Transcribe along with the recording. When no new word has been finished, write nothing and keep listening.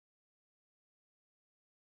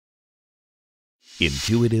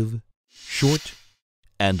Intuitive, short,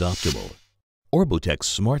 and optimal. Orbotech's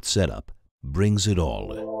smart setup brings it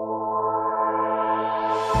all.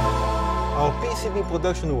 Our PCB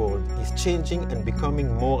production world is changing and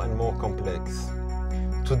becoming more and more complex.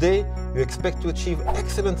 Today, we expect to achieve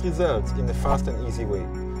excellent results in a fast and easy way,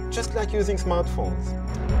 just like using smartphones.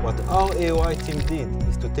 What our AOI team did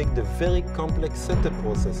is to take the very complex setup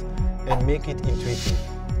process and make it intuitive.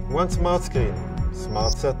 One smart screen,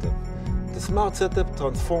 smart setup. The smart setup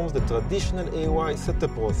transforms the traditional AOI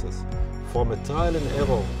setup process from a trial and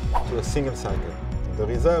error to a single cycle. The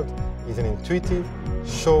result is an intuitive,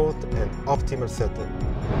 short, and optimal setup.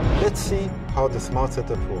 Let's see how the smart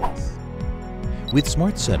setup works. With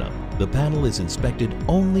Smart Setup, the panel is inspected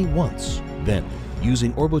only once. Then,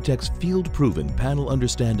 using Orbotech's field-proven panel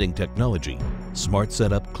understanding technology, Smart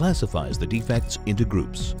Setup classifies the defects into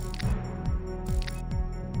groups.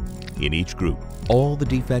 In each group, all the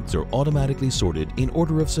defects are automatically sorted in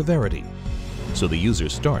order of severity, so the user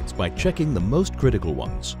starts by checking the most critical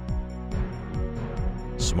ones.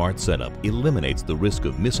 Smart Setup eliminates the risk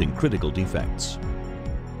of missing critical defects.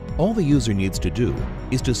 All the user needs to do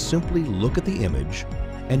is to simply look at the image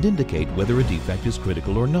and indicate whether a defect is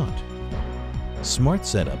critical or not. Smart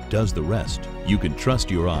Setup does the rest. You can trust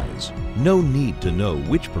your eyes. No need to know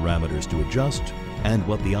which parameters to adjust and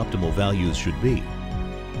what the optimal values should be.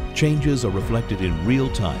 Changes are reflected in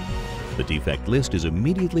real time. The defect list is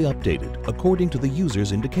immediately updated according to the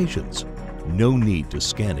user's indications. No need to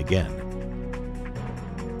scan again.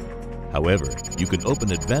 However, you can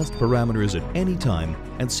open advanced parameters at any time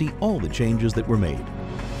and see all the changes that were made,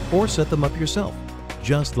 or set them up yourself,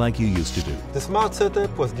 just like you used to do. The smart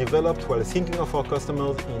setup was developed while thinking of our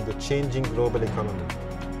customers in the changing global economy.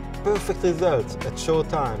 Perfect results at short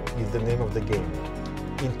time is the name of the game.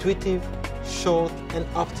 Intuitive, short, and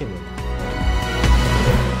optimal.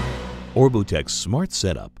 Orbotech's Smart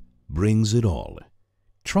Setup brings it all.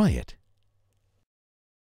 Try it.